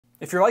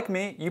If you're like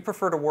me, you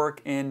prefer to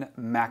work in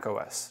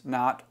macOS,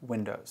 not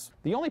Windows.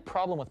 The only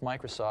problem with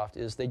Microsoft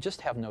is they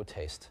just have no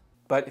taste.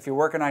 But if you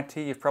work in IT,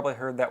 you've probably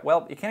heard that,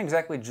 well, you can't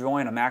exactly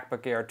join a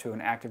MacBook Air to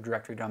an Active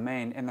Directory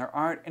domain, and there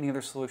aren't any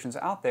other solutions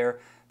out there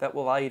that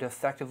will allow you to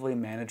effectively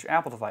manage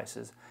Apple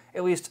devices,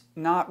 at least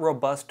not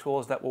robust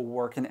tools that will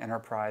work in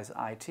enterprise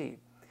IT.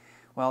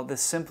 Well,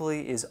 this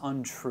simply is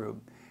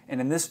untrue. And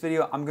in this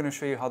video, I'm going to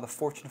show you how the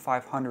Fortune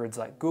 500s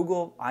like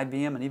Google,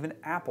 IBM, and even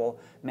Apple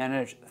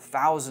manage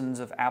thousands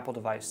of Apple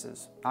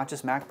devices. Not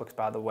just MacBooks,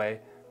 by the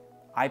way,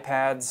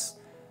 iPads,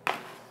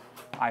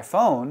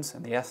 iPhones,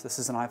 and yes, this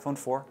is an iPhone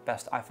 4,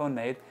 best iPhone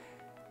made,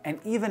 and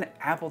even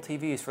Apple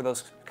TVs for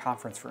those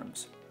conference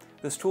rooms.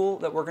 This tool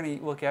that we're going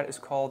to look at is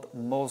called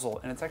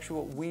Mosyle, and it's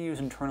actually what we use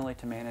internally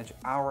to manage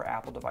our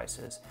Apple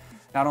devices.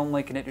 Not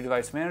only can it do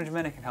device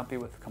management, it can help you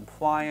with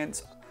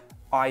compliance,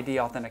 ID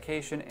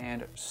authentication,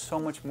 and so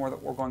much more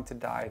that we're going to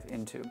dive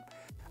into.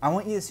 I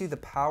want you to see the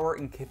power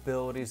and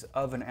capabilities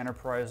of an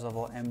enterprise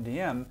level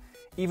MDM,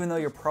 even though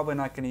you're probably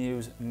not going to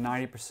use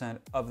 90%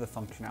 of the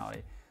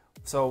functionality.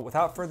 So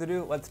without further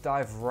ado, let's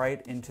dive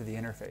right into the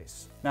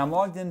interface. Now I'm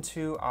logged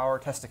into our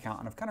test account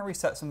and I've kind of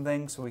reset some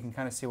things so we can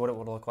kind of see what it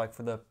would look like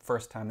for the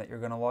first time that you're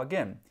going to log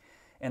in.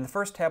 And the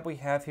first tab we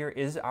have here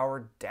is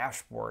our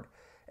dashboard.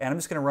 And I'm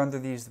just going to run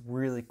through these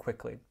really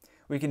quickly.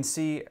 We can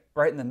see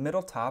right in the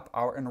middle top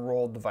our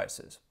enrolled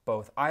devices,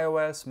 both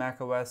iOS,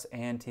 macOS,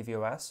 and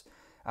tvOS.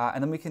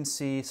 And then we can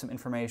see some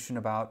information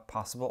about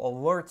possible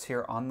alerts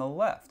here on the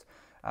left.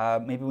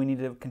 Maybe we need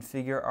to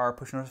configure our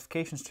push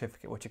notification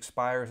certificate, which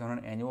expires on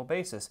an annual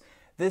basis.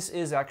 This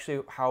is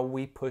actually how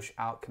we push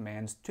out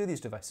commands to these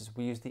devices.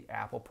 We use the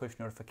Apple Push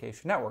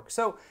Notification Network.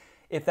 So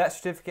if that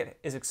certificate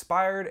is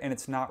expired and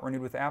it's not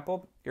renewed with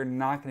Apple, you're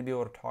not going to be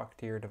able to talk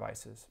to your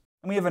devices.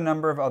 And we have a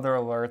number of other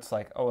alerts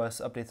like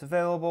OS updates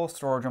available,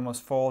 storage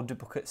almost full,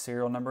 duplicate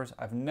serial numbers.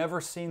 I've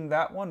never seen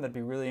that one. That'd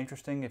be really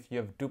interesting if you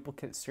have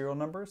duplicate serial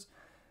numbers.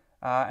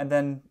 And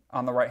then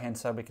on the right-hand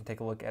side, we can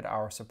take a look at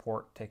our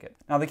support ticket.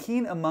 Now, the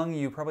keen among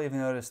you probably have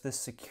noticed this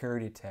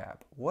security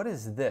tab. What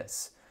is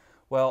this?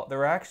 Well,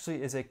 there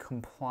actually is a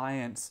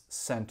compliance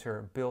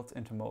center built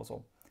into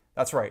Mosyle.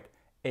 That's right,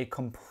 a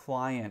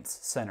compliance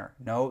center.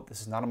 No, this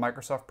is not a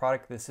Microsoft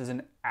product. This is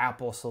an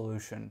Apple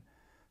solution.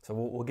 So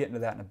we'll get into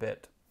that in a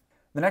bit.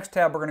 The next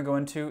tab we're going to go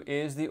into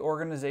is the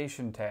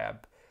Organization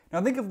tab. Now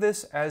think of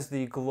this as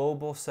the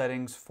global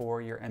settings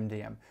for your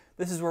MDM.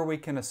 This is where we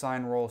can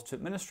assign roles to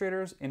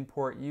administrators,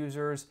 import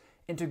users,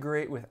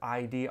 integrate with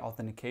ID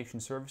authentication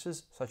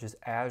services such as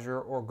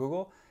Azure or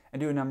Google, and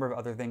do a number of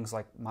other things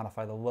like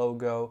modify the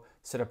logo,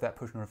 set up that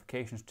push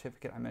notification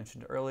certificate I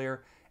mentioned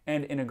earlier,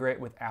 and integrate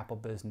with Apple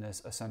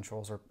Business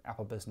Essentials or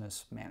Apple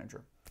Business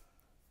Manager.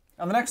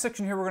 Now the next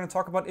section here we're going to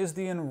talk about is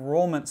the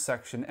enrollment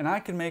section, and I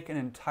can make an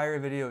entire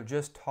video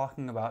just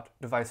talking about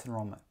device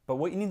enrollment. But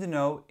what you need to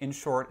know in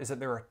short is that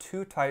there are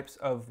two types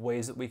of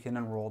ways that we can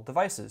enroll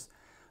devices.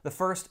 The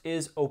first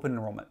is open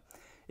enrollment.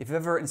 If you've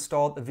ever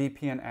installed a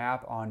VPN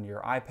app on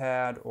your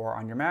iPad or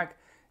on your Mac,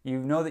 you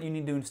know that you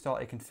need to install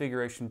a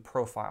configuration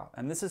profile.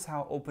 And this is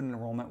how open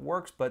enrollment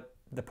works, but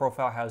the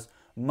profile has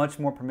much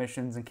more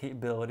permissions and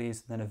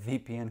capabilities than a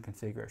VPN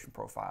configuration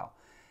profile.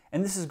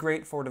 And this is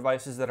great for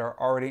devices that are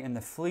already in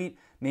the fleet,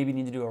 maybe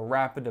need to do a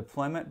rapid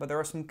deployment, but there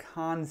are some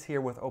cons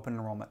here with open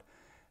enrollment.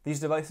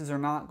 These devices are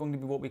not going to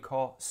be what we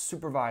call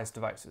supervised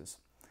devices.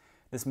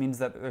 This means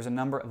that there's a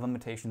number of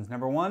limitations.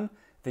 Number one,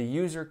 the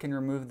user can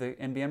remove the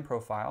MDM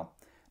profile.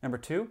 Number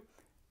two,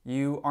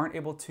 you aren't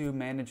able to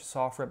manage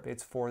software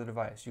updates for the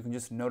device. You can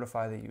just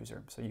notify the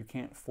user, so you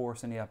can't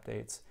force any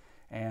updates.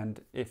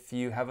 And if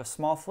you have a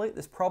small fleet,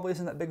 this probably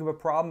isn't that big of a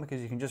problem because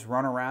you can just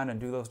run around and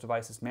do those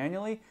devices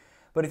manually.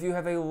 But if you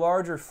have a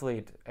larger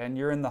fleet and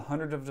you're in the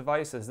hundreds of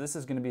devices, this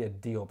is going to be a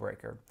deal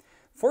breaker.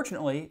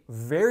 Fortunately,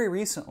 very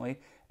recently,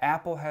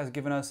 Apple has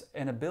given us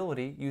an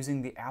ability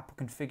using the Apple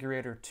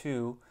Configurator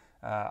 2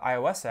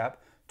 iOS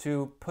app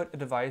to put a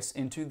device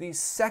into the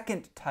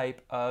second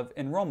type of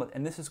enrollment,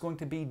 and this is going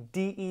to be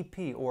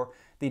DEP, or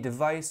the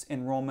Device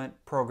Enrollment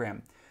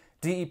Program.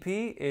 DEP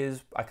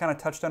is, I kind of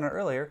touched on it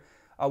earlier,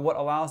 what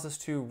allows us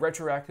to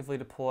retroactively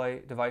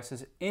deploy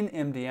devices in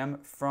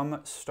MDM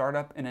from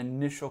startup and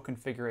initial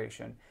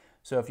configuration.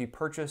 So if you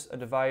purchase a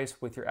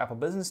device with your Apple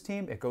Business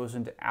team, it goes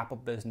into Apple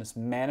Business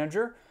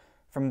Manager.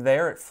 From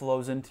there, it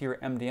flows into your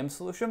MDM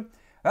solution.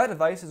 That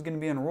device is going to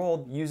be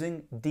enrolled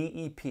using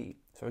DEP.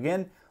 So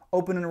again,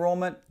 open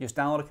enrollment, just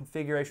download a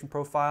configuration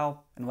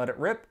profile and let it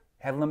rip.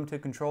 Have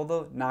limited control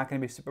though, not going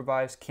to be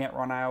supervised, can't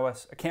run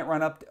OS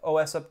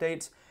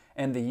updates,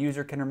 and the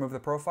user can remove the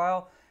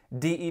profile.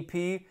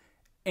 DEP,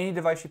 any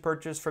device you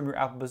purchase from your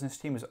Apple Business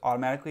team is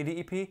automatically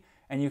DEP,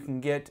 and you can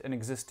get an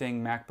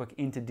existing MacBook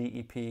into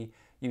DEP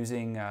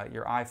using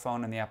your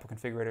iPhone and the Apple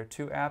Configurator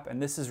 2 app,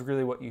 and this is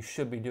really what you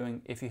should be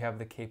doing if you have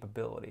the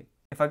capability.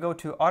 If I go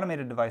to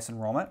Automated Device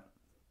Enrollment,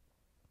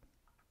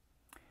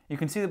 you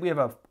can see that we have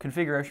a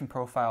configuration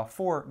profile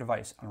for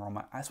device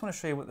enrollment. I just want to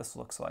show you what this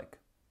looks like.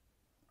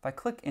 If I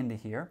click into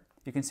here,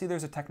 you can see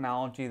there's a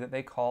technology that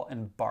they call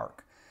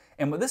Embark.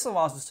 And what this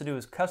allows us to do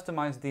is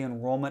customize the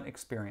enrollment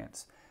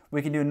experience.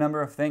 We can do a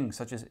number of things,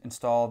 such as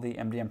install the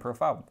MDM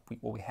profile.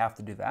 We have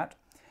to do that.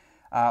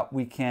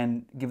 We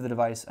can give the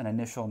device an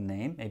initial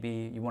name.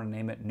 Maybe you want to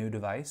name it new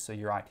device, so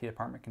your IT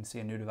department can see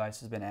a new device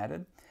has been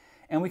added.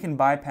 And we can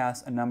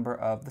bypass a number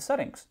of the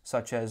settings,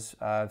 such as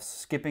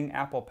skipping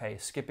Apple Pay,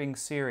 skipping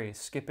Siri,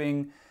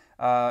 skipping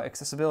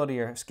accessibility,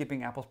 or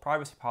skipping Apple's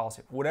privacy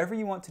policy. Whatever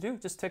you want to do,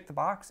 just tick the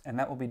box and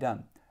that will be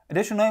done.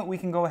 Additionally, we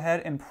can go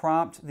ahead and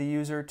prompt the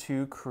user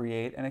to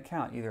create an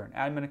account, either an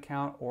admin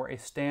account or a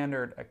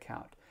standard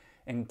account.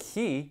 And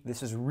key,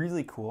 this is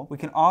really cool, we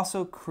can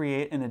also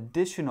create an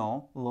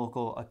additional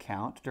local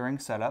account during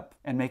setup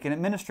and make an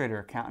administrator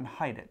account and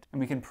hide it. And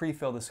we can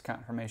pre-fill this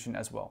account information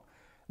as well.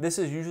 This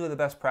is usually the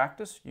best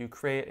practice. You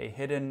create a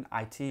hidden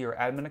IT or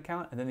admin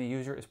account, and then the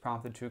user is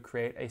prompted to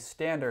create a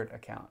standard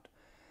account.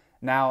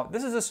 Now,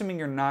 this is assuming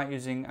you're not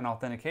using an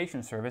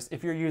authentication service.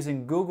 If you're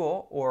using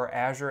Google or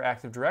Azure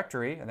Active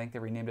Directory, I think they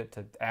renamed it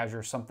to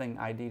Azure something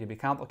ID to be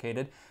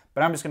complicated,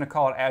 but I'm just going to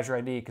call it Azure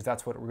ID because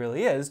that's what it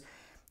really is.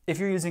 If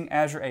you're using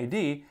Azure AD,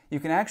 you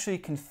can actually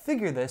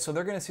configure this so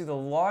they're going to see the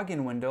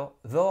login window,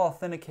 they'll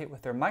authenticate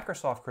with their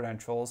Microsoft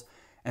credentials,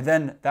 and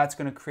then that's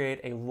going to create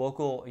a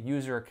local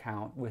user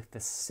account with the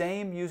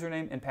same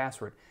username and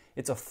password.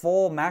 It's a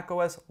full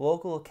macOS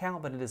local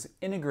account, but it is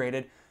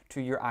integrated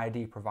to your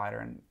ID provider.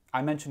 And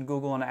I mentioned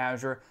Google and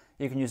Azure.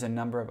 You can use a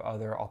number of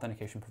other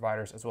authentication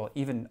providers as well,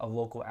 even a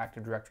local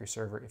Active Directory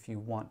server if you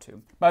want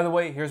to. By the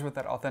way, here's what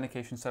that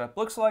authentication setup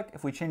looks like.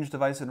 If we change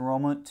device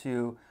enrollment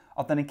to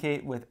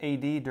authenticate with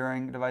AD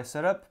during device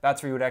setup,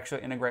 that's where you would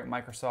actually integrate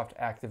Microsoft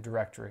Active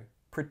Directory.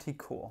 Pretty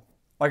cool.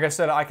 Like I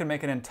said, I can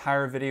make an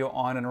entire video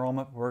on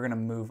enrollment, but we're going to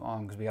move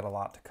on because we got a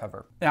lot to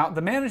cover. Now,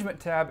 the Management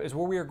tab is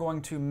where we are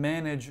going to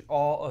manage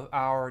all of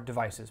our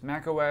devices.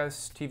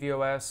 macOS,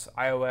 tvOS,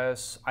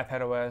 iOS,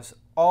 iPadOS,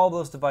 all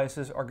those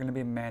devices are going to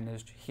be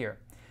managed here.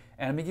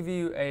 And let me give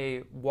you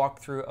a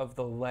walkthrough of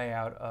the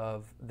layout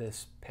of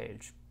this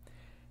page.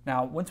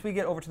 Now, once we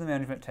get over to the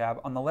Management tab,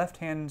 on the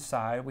left-hand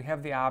side, we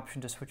have the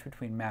option to switch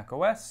between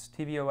macOS,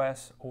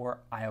 tvOS,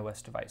 or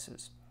iOS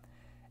devices.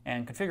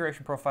 And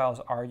configuration profiles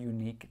are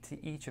unique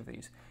to each of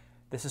these.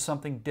 This is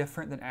something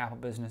different than Apple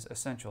Business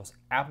Essentials.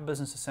 Apple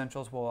Business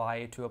Essentials will allow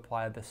you to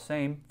apply the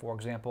same, for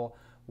example,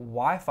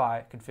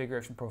 Wi-Fi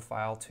configuration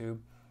profile to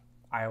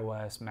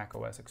iOS,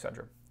 macOS,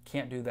 etc.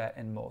 Can't do that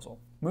in Mosyle.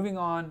 Moving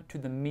on to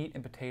the meat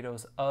and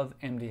potatoes of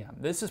MDM.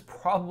 This is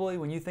probably,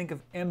 when you think of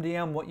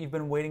MDM, what you've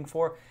been waiting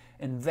for,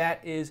 and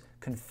that is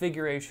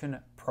configuration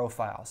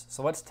profiles.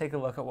 So let's take a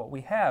look at what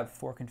we have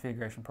for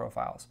configuration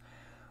profiles.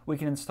 We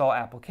can install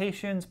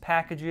applications,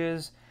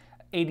 packages,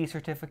 AD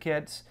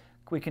certificates.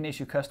 We can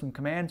issue custom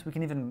commands. We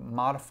can even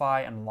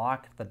modify and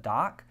lock the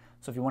dock.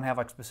 So if you want to have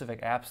like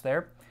specific apps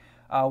there,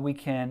 we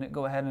can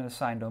go ahead and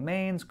assign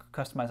domains,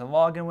 customize a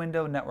login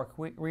window, network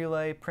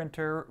relay,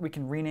 printer. We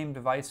can rename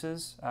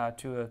devices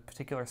to a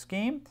particular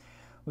scheme.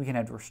 We can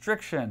add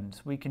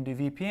restrictions. We can do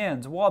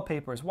VPNs,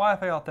 wallpapers,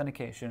 Wi-Fi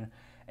authentication,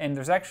 and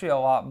there's actually a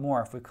lot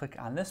more. If we click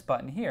on this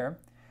button here,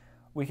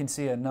 we can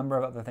see a number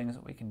of other things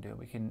that we can do.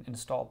 We can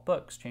install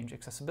books, change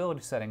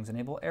accessibility settings,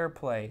 enable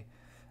AirPlay,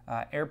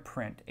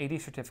 AirPrint, AD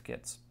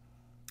certificates,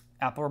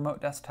 Apple Remote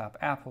Desktop,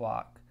 App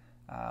Lock.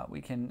 We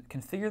can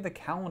configure the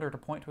calendar to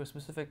point to a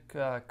specific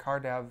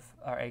CalDAV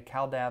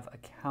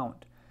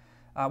account.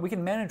 We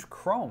can manage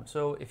Chrome.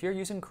 So if you're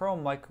using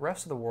Chrome like the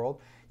rest of the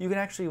world, you can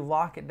actually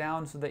lock it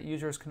down so that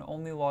users can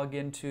only log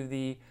into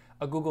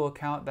a Google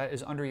account that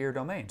is under your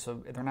domain.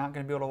 So they're not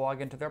going to be able to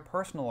log into their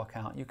personal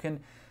account. You can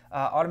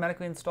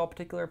automatically install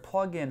particular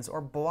plugins or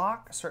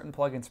block certain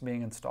plugins from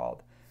being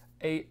installed.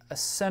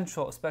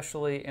 Essential,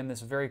 especially in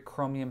this very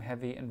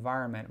Chromium-heavy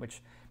environment,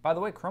 which, by the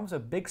way, Chrome's a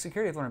big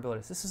security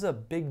vulnerability. This is a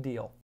big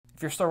deal.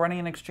 If you're still running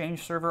an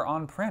Exchange server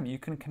on-prem, you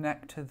can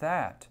connect to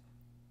that.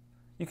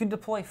 You can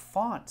deploy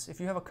fonts. If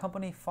you have a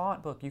company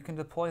font book, you can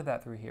deploy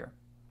that through here.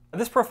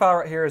 This profile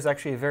right here is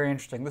actually very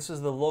interesting. This is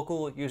the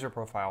local user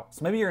profile.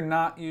 So maybe you're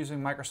not using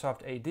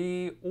Microsoft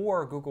AD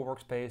or Google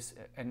Workspace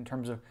in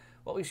terms of,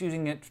 well, at least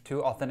using it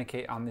to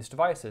authenticate on these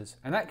devices.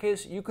 In that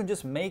case, you can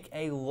just make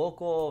a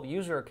local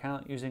user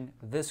account using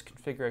this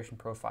configuration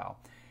profile.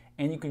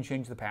 And you can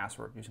change the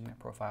password using that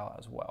profile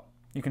as well.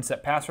 You can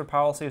set password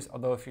policies,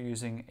 although if you're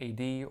using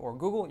AD or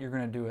Google, you're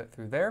going to do it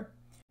through there.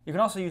 You can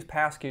also use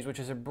passkeys, which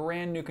is a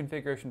brand new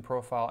configuration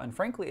profile, and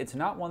frankly, it's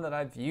not one that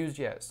I've used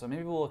yet, so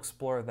maybe we'll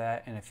explore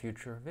that in a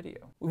future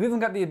video. We've even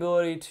got the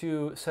ability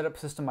to set up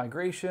system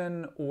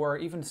migration or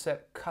even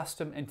set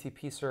custom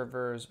NTP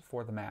servers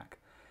for the Mac.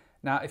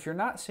 Now, if you're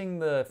not seeing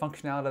the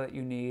functionality that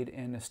you need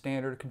in a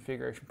standard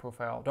configuration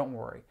profile, don't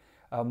worry.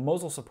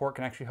 Mosyle support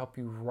can actually help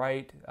you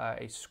write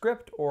a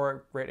script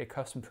or write a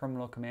custom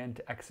terminal command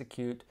to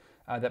execute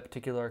that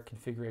particular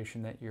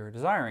configuration that you're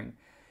desiring.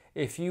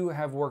 If you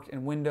have worked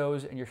in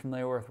Windows and you're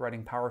familiar with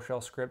writing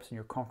PowerShell scripts and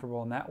you're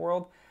comfortable in that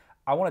world,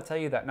 I want to tell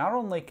you that not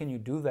only can you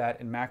do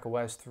that in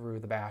macOS through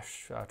the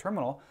Bash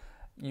terminal,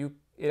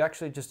 it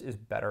actually just is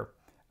better.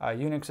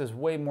 Unix is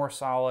way more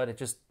solid. It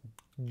just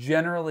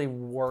generally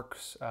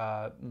works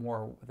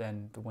more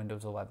than the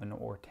Windows 11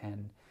 or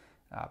 10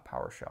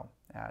 PowerShell,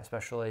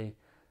 especially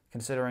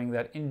considering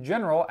that in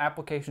general,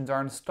 applications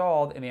are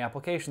installed in the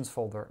applications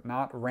folder,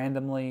 not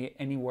randomly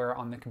anywhere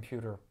on the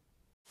computer.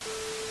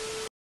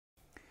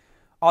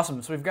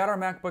 Awesome, so we've got our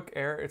MacBook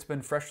Air. It's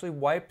been freshly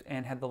wiped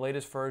and had the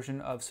latest version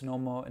of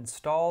Sonoma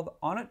installed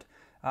on it.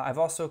 I've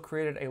also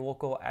created a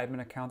local admin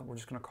account that we're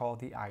just going to call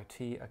the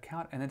IT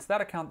account, and it's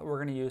that account that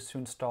we're going to use to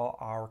install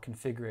our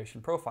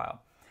configuration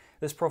profile.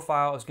 This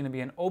profile is going to be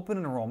an open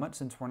enrollment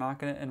since we're not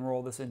going to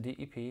enroll this in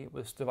DEP.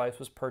 This device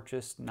was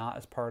purchased not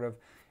as part of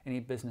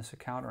any business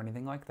account or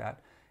anything like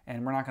that,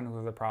 and we're not going to go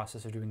through the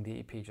process of doing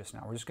DEP just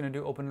now. We're just going to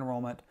do open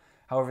enrollment.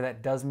 However,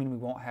 that does mean we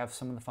won't have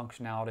some of the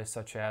functionalities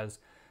such as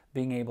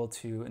being able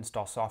to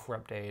install software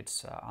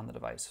updates on the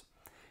device.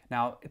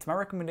 Now, it's my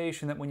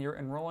recommendation that when you're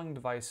enrolling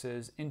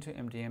devices into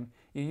MDM,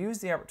 you use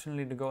the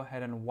opportunity to go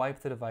ahead and wipe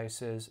the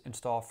devices,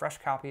 install a fresh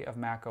copy of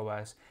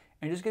macOS,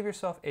 and just give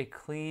yourself a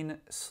clean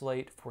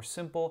slate for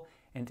simple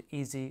and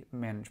easy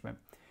management.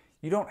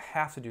 You don't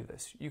have to do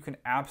this. You can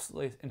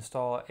absolutely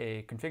install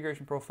a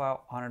configuration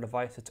profile on a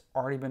device that's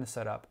already been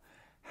set up.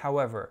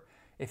 However,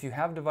 if you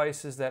have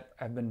devices that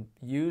have been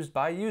used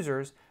by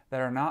users that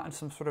are not in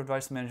some sort of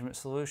device management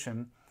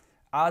solution,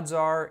 odds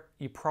are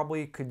you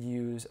probably could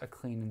use a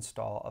clean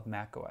install of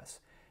macOS.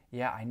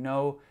 Yeah, I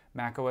know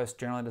macOS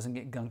generally doesn't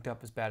get gunked up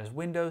as bad as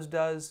Windows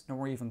does,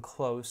 nor even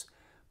close,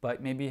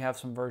 but maybe you have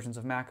some versions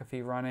of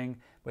McAfee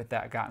running with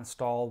that got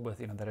installed with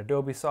that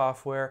Adobe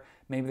software.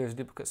 Maybe there's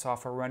duplicate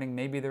software running.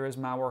 Maybe there is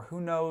malware. Who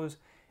knows?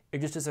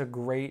 It just is a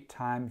great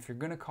time. If you're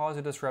going to cause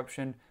a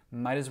disruption,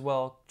 might as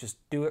well just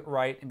do it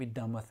right and be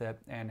done with it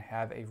and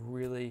have a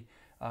really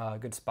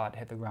good spot to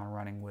hit the ground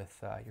running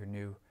with your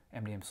new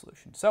MDM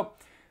solution. So,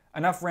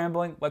 enough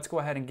rambling, let's go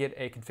ahead and get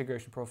a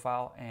configuration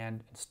profile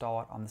and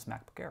install it on this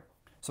MacBook Air.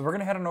 So we're going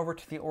to head on over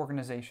to the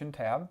Organization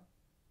tab.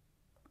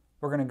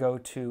 We're going to go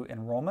to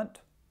Enrollment,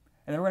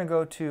 and then we're going to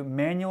go to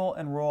Manual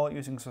Enroll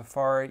using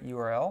Safari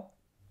URL.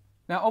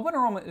 Now, Open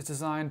Enrollment is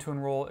designed to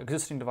enroll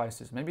existing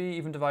devices, maybe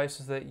even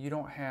devices that you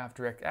don't have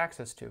direct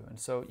access to. And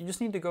so you just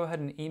need to go ahead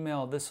and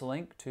email this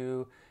link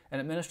to an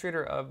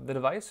administrator of the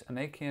device, and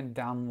they can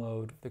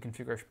download the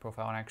configuration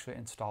profile and actually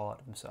install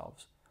it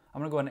themselves. I'm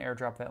going to go ahead and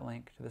airdrop that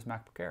link to this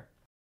MacBook Air.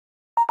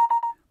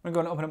 I'm going to go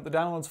ahead and open up the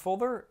Downloads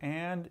folder,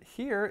 and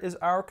here is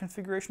our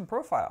configuration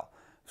profile.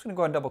 I'm just going to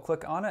go ahead and double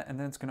click on it, and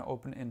then it's going to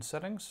open in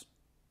Settings.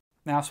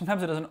 Now,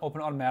 sometimes it doesn't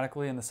open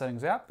automatically in the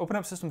Settings app. Open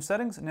up System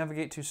Settings and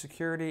navigate to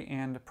Security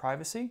and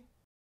Privacy. I'm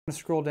going to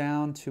scroll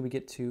down till we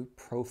get to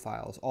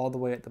Profiles, all the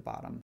way at the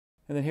bottom.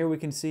 And then here we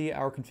can see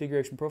our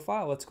configuration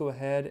profile. Let's go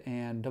ahead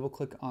and double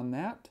click on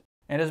that.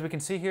 And as we can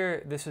see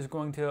here, this is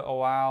going to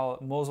allow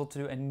Mosyle to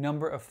do a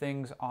number of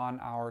things on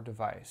our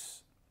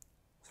device.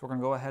 So we're going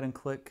to go ahead and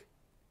click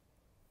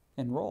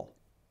Enroll.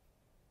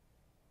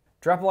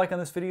 Drop a like on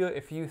this video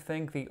if you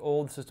think the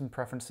old System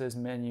Preferences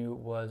menu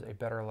was a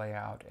better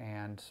layout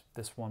and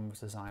this one was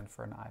designed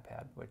for an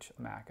iPad, which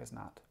a Mac is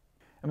not.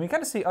 And we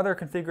kind of see other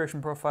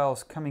configuration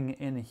profiles coming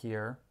in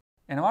here.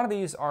 And a lot of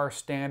these are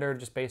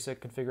standard, just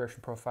basic configuration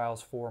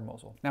profiles for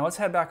Mosyle. Now let's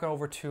head back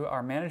over to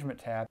our Management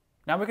tab.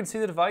 Now we can see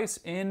the device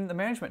in the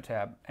Management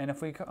tab, and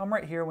if we come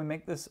right here, we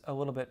make this a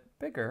little bit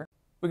bigger,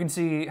 we can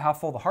see how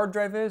full the hard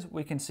drive is,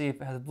 we can see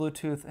if it has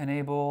Bluetooth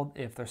enabled,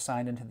 if they're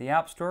signed into the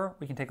App Store,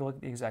 we can take a look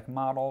at the exact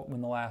model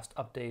when the last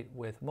update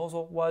with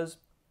Mosyle was,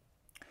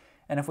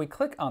 and if we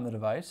click on the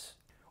device,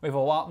 we have a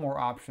lot more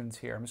options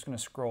here. I'm just going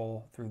to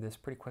scroll through this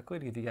pretty quickly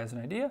to give you guys an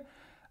idea.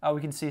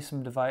 We can see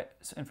some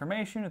device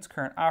information, its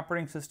current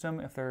operating system,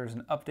 if there's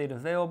an update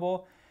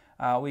available,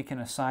 we can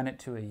assign it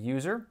to a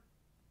user.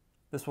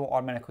 This will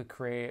automatically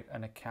create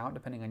an account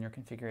depending on your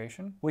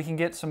configuration. We can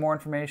get some more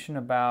information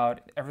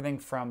about everything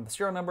from the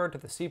serial number to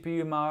the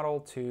CPU model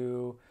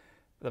to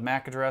the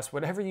MAC address,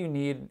 whatever you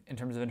need in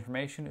terms of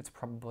information, it's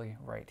probably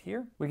right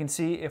here. We can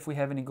see if we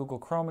have any Google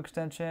Chrome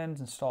extensions,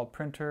 installed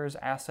printers,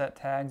 asset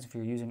tags, if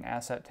you're using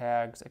asset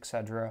tags,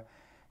 etc.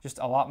 Just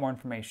a lot more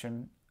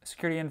information.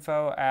 Security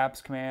info,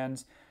 apps,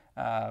 commands,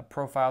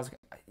 profiles.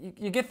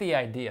 You get the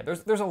idea.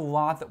 There's a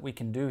lot that we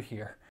can do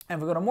here. And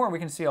if we go to more, we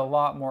can see a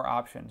lot more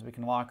options. We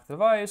can lock the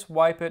device,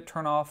 wipe it,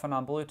 turn off and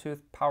on Bluetooth,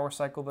 power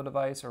cycle the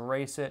device,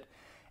 erase it,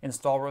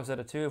 install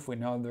Rosetta 2 if we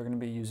know they're going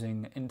to be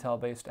using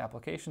Intel-based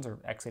applications or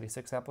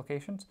x86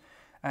 applications.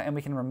 And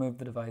we can remove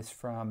the device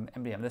from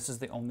MDM. This is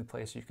the only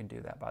place you can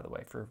do that, by the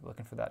way, if you're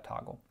looking for that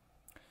toggle.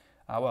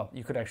 Well,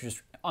 you could actually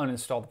just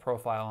uninstall the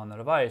profile on the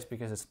device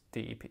because it's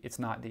DEP. It's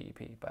not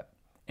DEP, but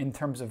in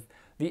terms of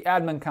the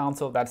admin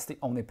console, that's the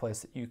only place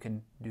that you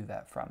can do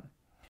that from.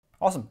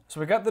 Awesome, so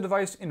we got the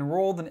device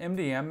enrolled in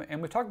MDM,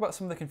 and we talked about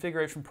some of the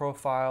configuration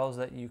profiles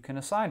that you can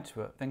assign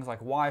to it. Things like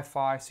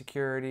Wi-Fi,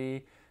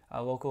 security,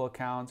 local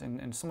accounts,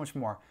 and so much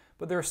more.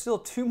 But there are still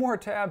two more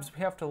tabs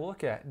we have to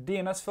look at,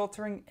 DNS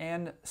Filtering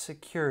and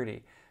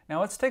Security.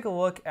 Now let's take a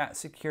look at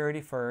Security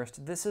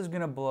first. This is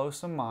gonna blow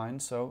some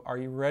minds, so are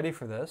you ready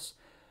for this?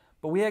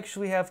 But we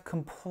actually have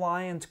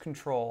compliance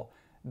control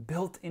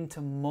built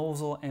into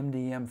Mosyle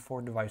MDM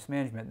for device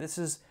management. This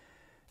is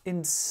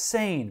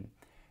insane.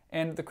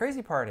 And the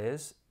crazy part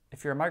is,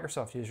 if you're a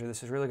Microsoft user,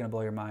 this is really going to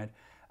blow your mind.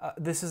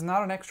 This is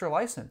not an extra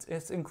license.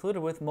 It's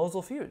included with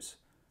Mosyle Fuse.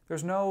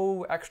 There's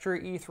no extra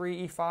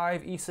E3,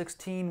 E5,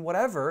 E16,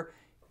 whatever.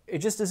 It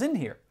just is in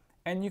here.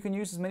 And you can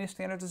use as many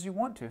standards as you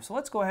want to. So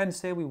let's go ahead and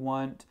say we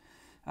want,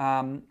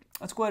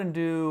 let's go ahead and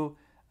do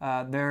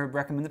their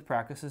recommended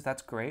practices.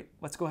 That's great.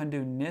 Let's go ahead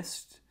and do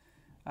NIST,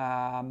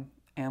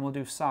 and we'll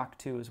do SOC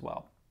 2 as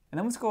well. And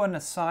then let's go ahead and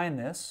assign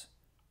this.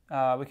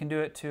 We can do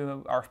it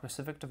to our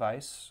specific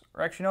device.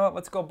 Or actually, you know what?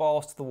 Let's go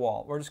balls to the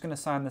wall. We're just going to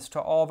assign this to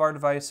all of our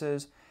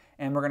devices,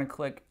 and we're going to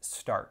click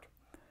Start.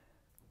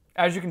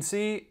 As you can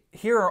see,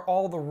 here are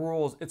all the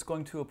rules it's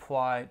going to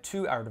apply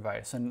to our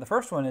device. And the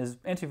first one is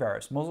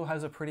antivirus. Mosyle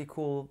has a pretty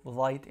cool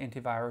light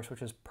antivirus,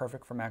 which is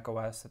perfect for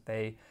macOS that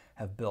they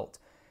have built.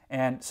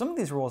 And some of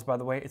these rules, by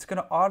the way, it's going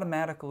to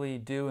automatically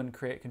do and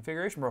create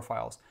configuration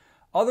profiles.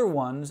 Other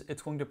ones,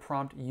 it's going to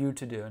prompt you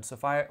to do. And so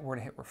if I were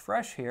to hit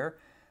refresh here,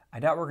 I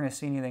doubt we're going to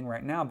see anything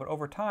right now, but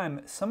over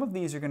time, some of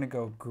these are going to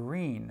go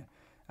green.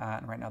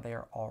 And right now they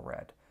are all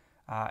red.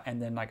 And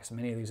then, like so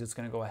many of these, it's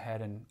going to go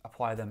ahead and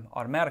apply them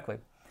automatically.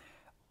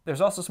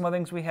 There's also some other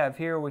things we have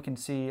here. We can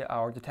see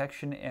our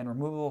detection and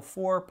removal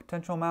for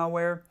potential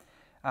malware.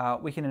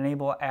 We can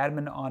enable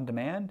admin on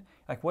demand.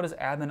 Like, what is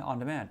admin on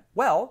demand?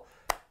 Well,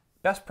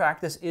 best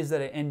practice is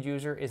that an end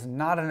user is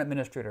not an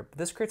administrator, but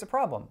this creates a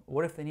problem.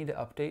 What if they need to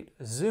update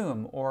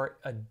Zoom or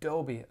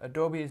Adobe?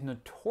 Adobe is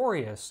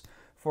notorious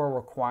for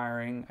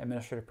requiring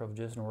administrative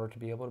privileges in order to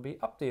be able to be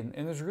updated.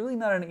 And there's really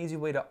not an easy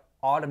way to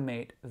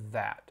automate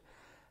that.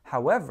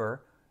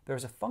 However,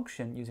 there's a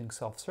function using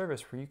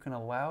self-service where you can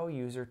allow a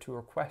user to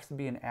request to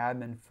be an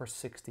admin for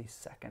 60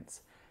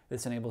 seconds.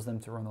 This enables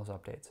them to run those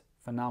updates.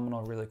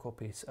 Phenomenal, really cool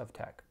piece of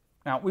tech.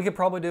 Now, we could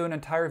probably do an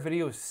entire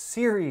video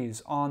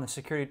series on the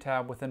security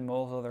tab within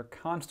Mosyle. They're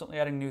constantly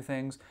adding new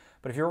things,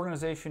 but if your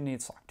organization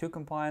needs SOC 2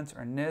 compliance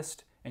or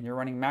NIST and you're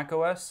running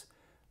macOS,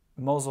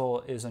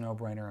 Mosyle is a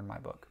no-brainer in my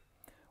book.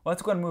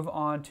 Let's go ahead and move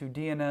on to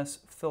DNS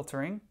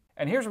filtering.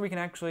 And here's where we can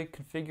actually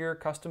configure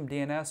custom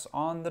DNS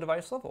on the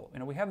device level. You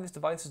know, we have these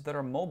devices that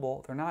are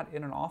mobile. They're not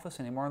in an office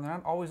anymore, and they're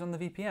not always on the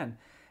VPN.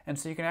 And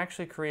so you can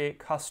actually create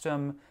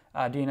custom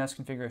DNS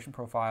configuration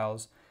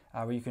profiles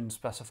where you can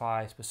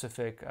specify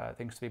specific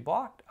things to be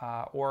blocked,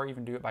 or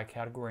even do it by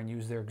category and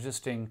use their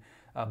existing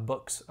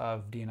books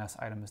of DNS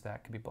items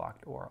that can be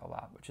blocked or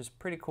allowed, which is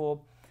pretty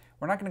cool.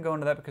 We're not going to go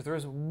into that because there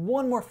is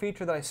one more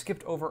feature that I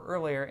skipped over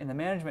earlier in the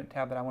management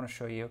tab that I want to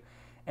show you,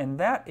 and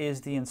that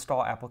is the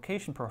install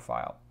application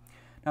profile.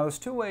 Now there's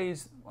three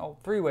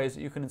ways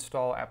that you can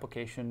install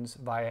applications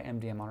via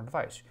MDM on a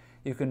device.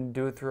 You can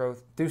do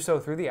so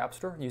through the App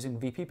Store using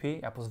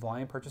VPP, Apple's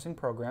Volume Purchasing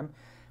Program,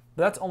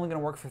 but that's only going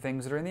to work for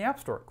things that are in the App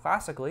Store.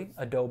 Classically,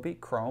 Adobe,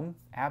 Chrome,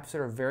 apps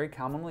that are very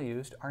commonly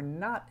used are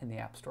not in the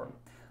App Store.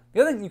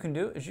 The other thing you can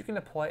do is you can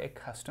deploy a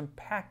custom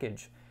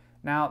package.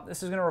 Now,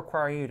 this is going to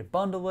require you to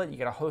bundle it. You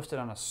got to host it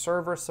on a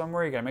server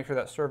somewhere. You got to make sure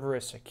that server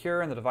is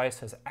secure and the device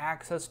has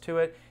access to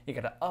it. You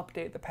got to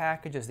update the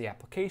package as the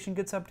application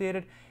gets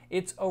updated.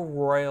 It's a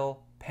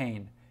royal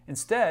pain.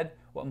 Instead,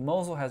 what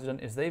Mosyle has done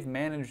is they've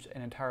managed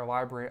an entire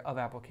library of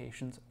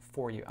applications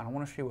for you. And I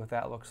want to show you what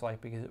that looks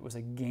like because it was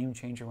a game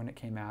changer when it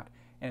came out,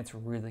 and it's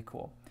really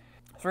cool.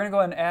 So we're going to go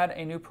ahead and add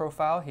a new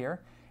profile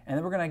here, and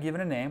then we're going to give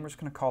it a name. We're just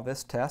going to call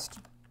this test.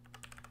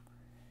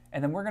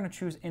 And then we're going to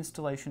choose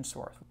installation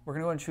source. We're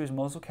going to go ahead and choose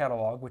Mosyle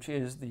Catalog, which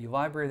is the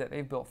library that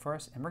they've built for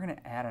us, and we're going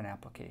to add an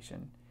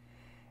application.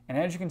 And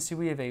as you can see,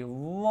 we have a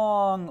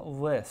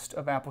long list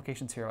of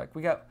applications here. Like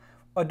we got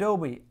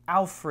Adobe,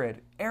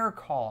 Alfred,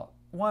 AirCall,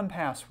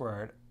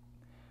 1Password.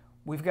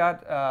 We've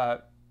got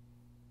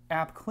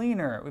App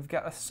Cleaner. We've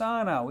got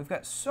Asana. We've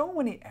got so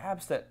many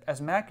apps that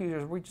as Mac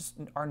users we just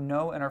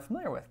know and are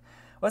familiar with.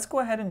 Let's go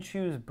ahead and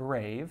choose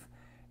Brave,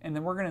 and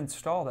then we're going to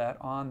install that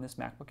on this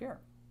MacBook Air.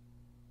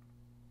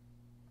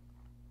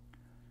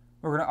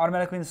 We're going to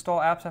automatically install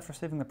apps after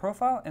saving the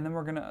profile, and then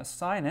we're going to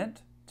assign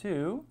it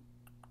to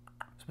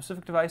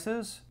specific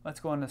devices. Let's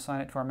go and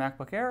assign it to our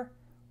MacBook Air.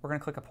 We're going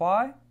to click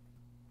Apply.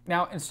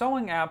 Now,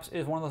 installing apps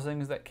is one of those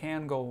things that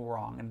can go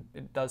wrong, and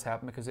it does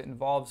happen because it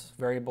involves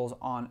variables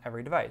on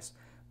every device.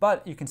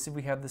 But you can see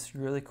we have this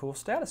really cool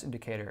status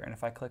indicator, and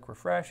if I click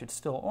refresh, it's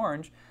still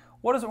orange.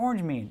 What does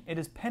orange mean? It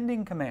is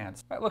pending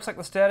commands. It looks like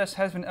the status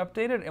has been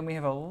updated, and we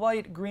have a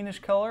light greenish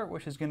color,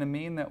 which is going to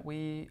mean that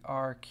we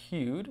are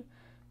queued.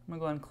 I'm going to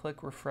go ahead and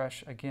click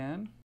refresh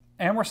again.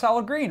 And we're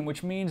solid green,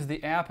 which means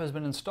the app has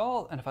been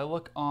installed. And if I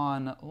look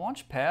on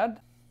Launchpad,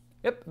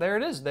 yep, there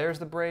it is. There's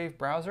the Brave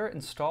browser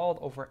installed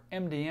over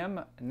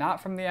MDM,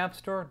 not from the App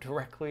Store,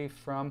 directly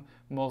from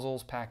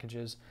Mosyle's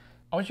packages.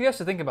 I want you guys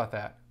to think about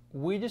that.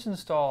 We just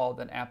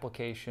installed an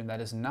application that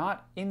is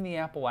not in the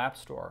Apple App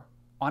Store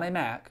on a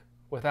Mac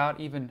without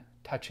even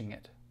touching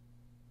it.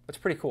 That's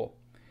pretty cool.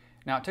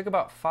 Now, it took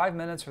about 5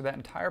 minutes for that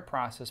entire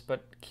process,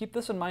 but keep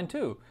this in mind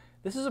too.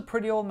 This is a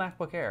pretty old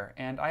MacBook Air,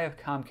 and I have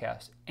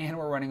Comcast, and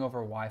we're running over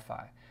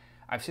Wi-Fi.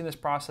 I've seen this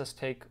process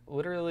take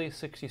literally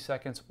 60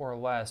 seconds or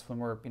less when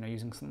we're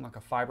using something like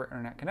a fiber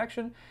internet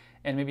connection,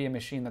 and maybe a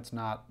machine that's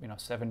not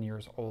 7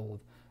 years old.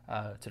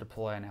 to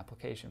deploy an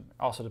application. It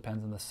also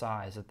depends on the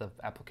size of the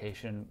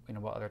application,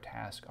 what other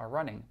tasks are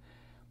running.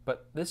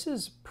 But this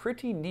is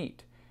pretty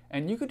neat.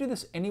 And you could do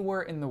this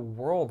anywhere in the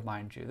world,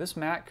 mind you. This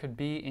Mac could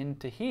be in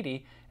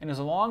Tahiti, and as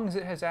long as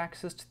it has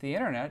access to the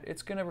internet,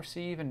 it's going to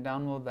receive and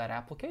download that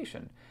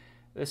application.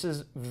 This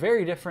is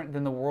very different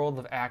than the world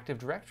of Active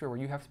Directory, where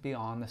you have to be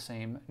on the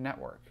same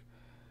network.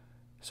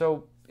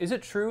 So is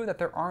it true that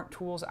there aren't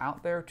tools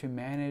out there to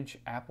manage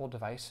Apple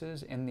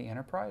devices in the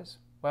enterprise?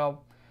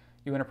 Well,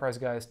 you enterprise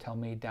guys tell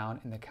me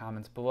down in the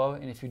comments below.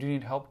 And if you do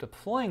need help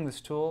deploying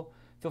this tool,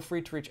 feel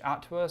free to reach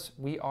out to us.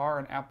 We are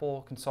an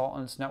Apple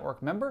Consultants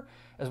Network member,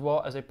 as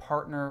well as a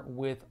partner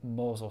with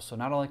Mosyle. So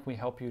not only can we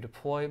help you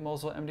deploy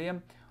Mosyle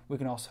MDM, we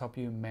can also help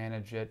you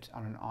manage it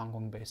on an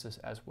ongoing basis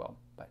as well.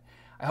 But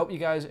I hope you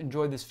guys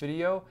enjoyed this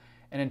video.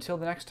 And until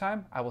the next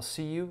time, I will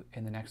see you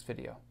in the next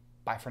video.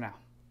 Bye for now.